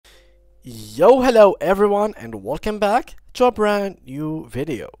Hello everyone, and welcome back to a brand new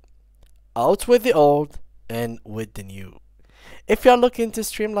video. Out with the old and with the new. If you are looking to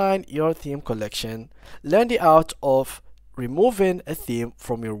streamline your theme collection, learn the art of removing a theme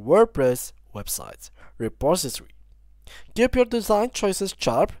from your WordPress website repository. Keep your design choices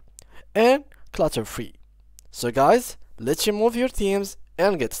sharp and clutter-free. So guys, let's remove your themes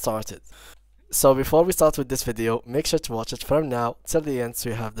and get started. So before we start with this video, make sure to watch it from now till the end so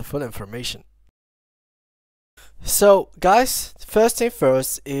you have the full information. So guys, first thing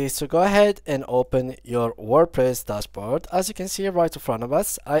first is to go ahead and open your WordPress dashboard. As you can see right in front of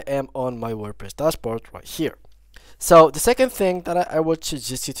us, I am on my WordPress dashboard right here. So the second thing that I would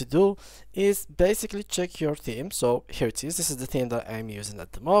suggest you to do is basically check your theme. So here it is. This is the theme that I'm using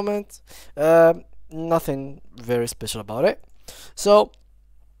at the moment. Nothing very special about it. So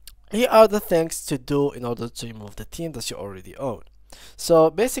here are the things to do in order to remove the theme that you already own. So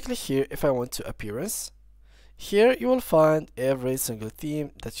basically here, if I want to appearance, here you will find every single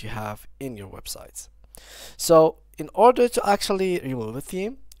theme that you have in your website. So in order to actually remove a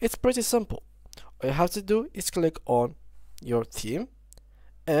theme, it's pretty simple. All you have to do is click on your theme,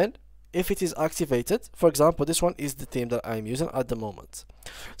 and if it is activated, for example, this one is the theme that I'm using at the moment.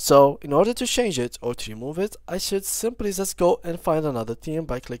 So in order to change it or to remove it, I should simply just go and find another theme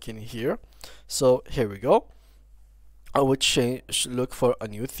by clicking here. So here we go. I would look for a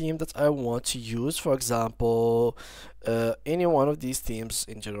new theme that I want to use. For example, any one of these themes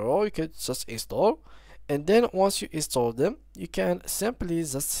in general, you could just install. And then once you install them, you can simply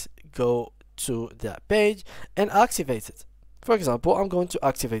just go to that page and activate it. For example, I'm going to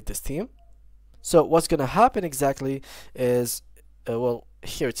activate this theme. So what's going to happen exactly is, well,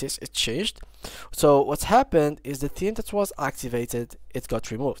 here it is, it changed. So what's happened is the theme that was activated, it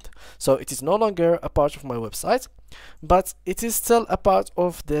got removed. So it is no longer a part of my website, but it is still a part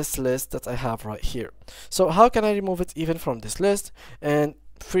of this list that I have right here. So how can I remove it even from this list and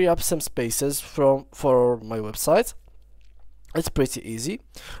free up some spaces for my website? It's pretty easy.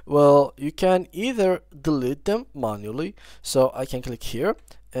 Well, you can either delete them manually. So I can click here,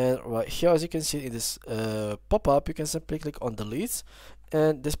 and right here, as you can see in this pop-up, you can simply click on delete,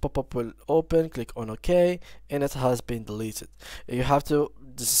 and this pop-up will open. Click on OK, and it has been deleted. You have to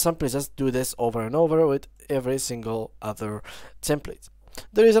simply just do this over and over with every single other template.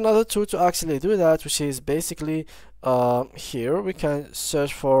 There is another tool to actually do that, which is basically here we can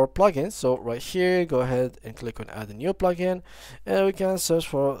search for plugins. So right here, go ahead and click on add a new plugin, and we can search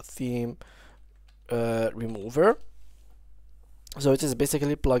for theme remover. So it is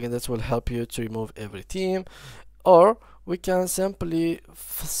basically a plugin that will help you to remove every theme, or we can simply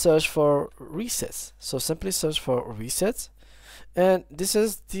search for resets. So simply search for resets, and this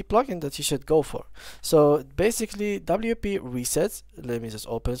is the plugin that you should go for. So basically WP resets, let me just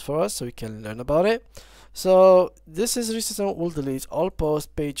open it for us so we can learn about it. So this is reset and will delete all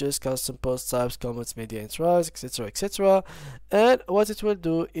post pages, custom post types, comments, media intros, etc, etc. And what it will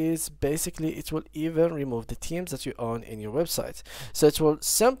do is basically it will even remove the themes that you own in your website. So it will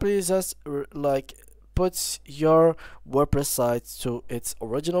simply just like put your WordPress site to its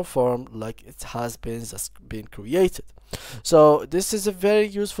original form, like it has just been created. So this is a very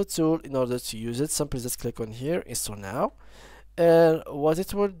useful tool. In order to use it, simply just click on here, install now, and what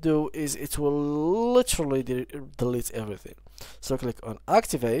it will do is it will literally delete everything. So click on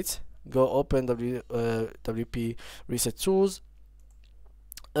activate, go open WP reset tools,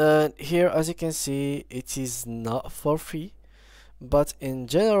 and here, as you can see, it is not for free, but in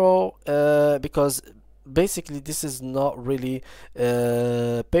general, because basically this is not really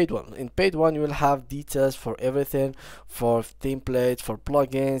paid one. In paid one, you will have details for everything, for template, for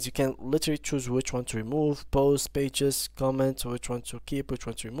plugins. You can literally choose which one to remove, post, pages, comments, which one to keep, which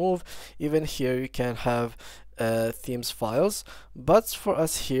one to remove. Even here you can have themes files, but for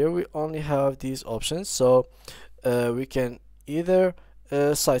us here we only have these options. So we can either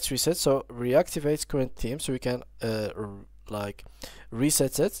site reset, so reactivate current theme, so we can like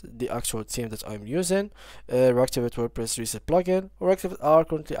reset it, the actual theme that I'm using, reactivate WordPress reset plugin, or activate our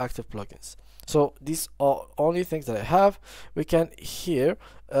currently active plugins. So these are only things that I have. We can here,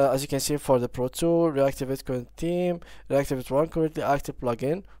 as you can see, for the Pro tool, reactivate current theme, reactivate one currently active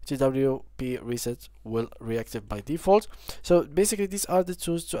plugin, which is WP reset will reactive by default. So basically these are the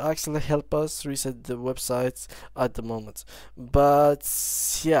tools to actually help us reset the websites at the moment. But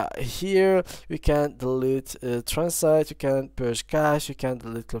yeah, here we can delete transite, you can purge cache, you can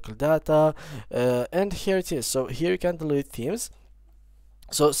delete local data, and here it is. So here you can delete themes.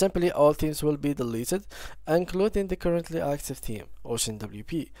 So simply all themes will be deleted, including the currently active theme, Ocean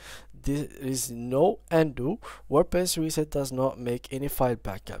WP. there is no undo. WordPress reset does not make any file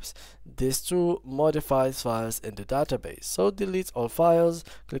backups. This too modifies files in the database. So delete all files,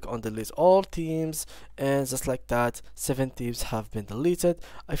 click on delete all themes, and just like that, 7 themes have been deleted.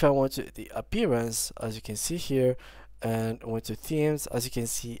 If I want to the appearance, as you can see here, and went to themes, as you can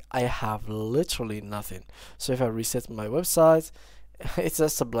see, I have literally nothing. So if I reset my website, it's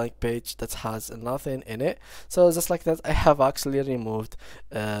just a blank page that has nothing in it. So just like that, I have actually removed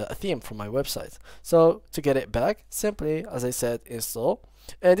a theme from my website. So to get it back, simply, as I said, install.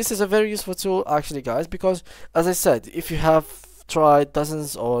 And this is a very useful tool actually, guys, because as I said, if you have tried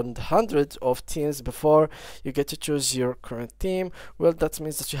dozens or hundreds of themes before you get to choose your current theme, well, that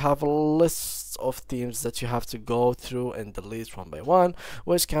means that you have a list of themes that you have to go through and delete one by one,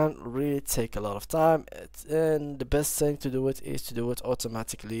 which can really take a lot of time. And the best thing to do it is to do it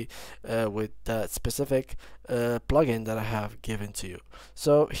automatically with that specific plugin that I have given to you.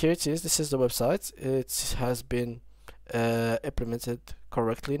 So here it is. This is the website. It has been implemented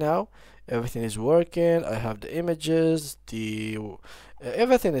correctly now. Everything is working. I have the images, the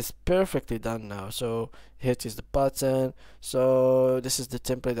everything is perfectly done now. So here is the button. So this is the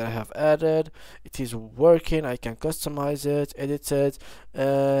template that I have added. It is working. I can customize it, edit it,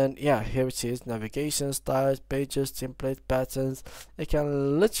 and yeah, here it is: navigation, styles, pages, template, patterns. I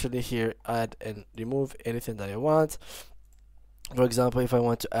can literally here add and remove anything that I want. For example, if I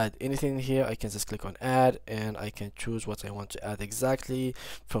want to add anything here, I can just click on add, and I can choose what I want to add exactly,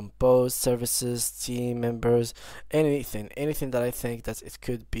 from posts, services, team members, anything that I think that it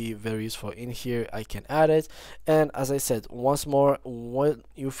could be very useful in here, I can add it. And as I said, once more, when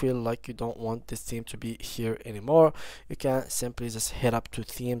you feel like you don't want this theme to be here anymore, you can simply just head up to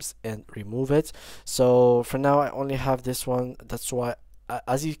themes and remove it. So for now, I only have this one. That's why,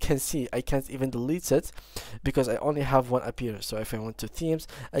 as you can see, I can't even delete it because I only have one appearance. So if I want to themes,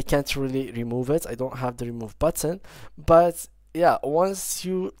 I can't really remove it. I don't have the remove button. But yeah, once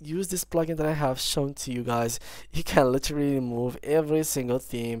you use this plugin that I have shown to you guys, you can literally remove every single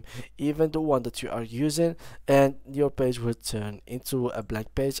theme, even the one that you are using, and your page will turn into a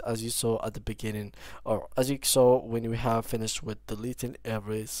blank page, as you saw at the beginning, or as you saw when we have finished with deleting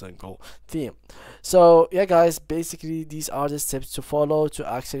every single theme. So yeah, guys, basically these are the steps to follow to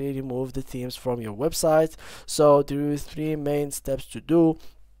actually remove the themes from your website. So there are 3 main steps to do.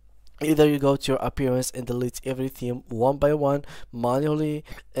 Either you go to your appearance and delete every theme one by one manually,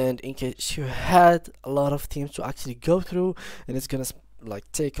 and in case you had a lot of themes to actually go through and it's gonna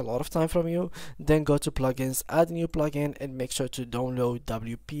like take a lot of time from you, then go to plugins, add a new plugin, and make sure to download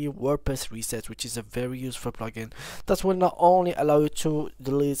WP WordPress Reset, which is a very useful plugin that will not only allow you to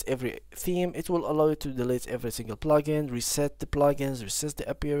delete every theme, it will allow you to delete every single plugin, reset the plugins, reset the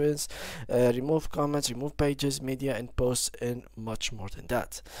appearance, remove comments, remove pages, media, and posts, and much more than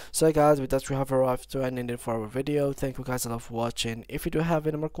that. So guys, with that we have arrived to an ending for our video. Thank you guys a lot for watching. If you do have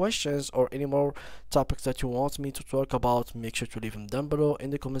any more questions or any more topics that you want me to talk about, make sure to leave them down below in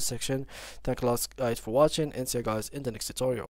the comment section. Thank you a lot guys for watching, and see you guys in the next tutorial.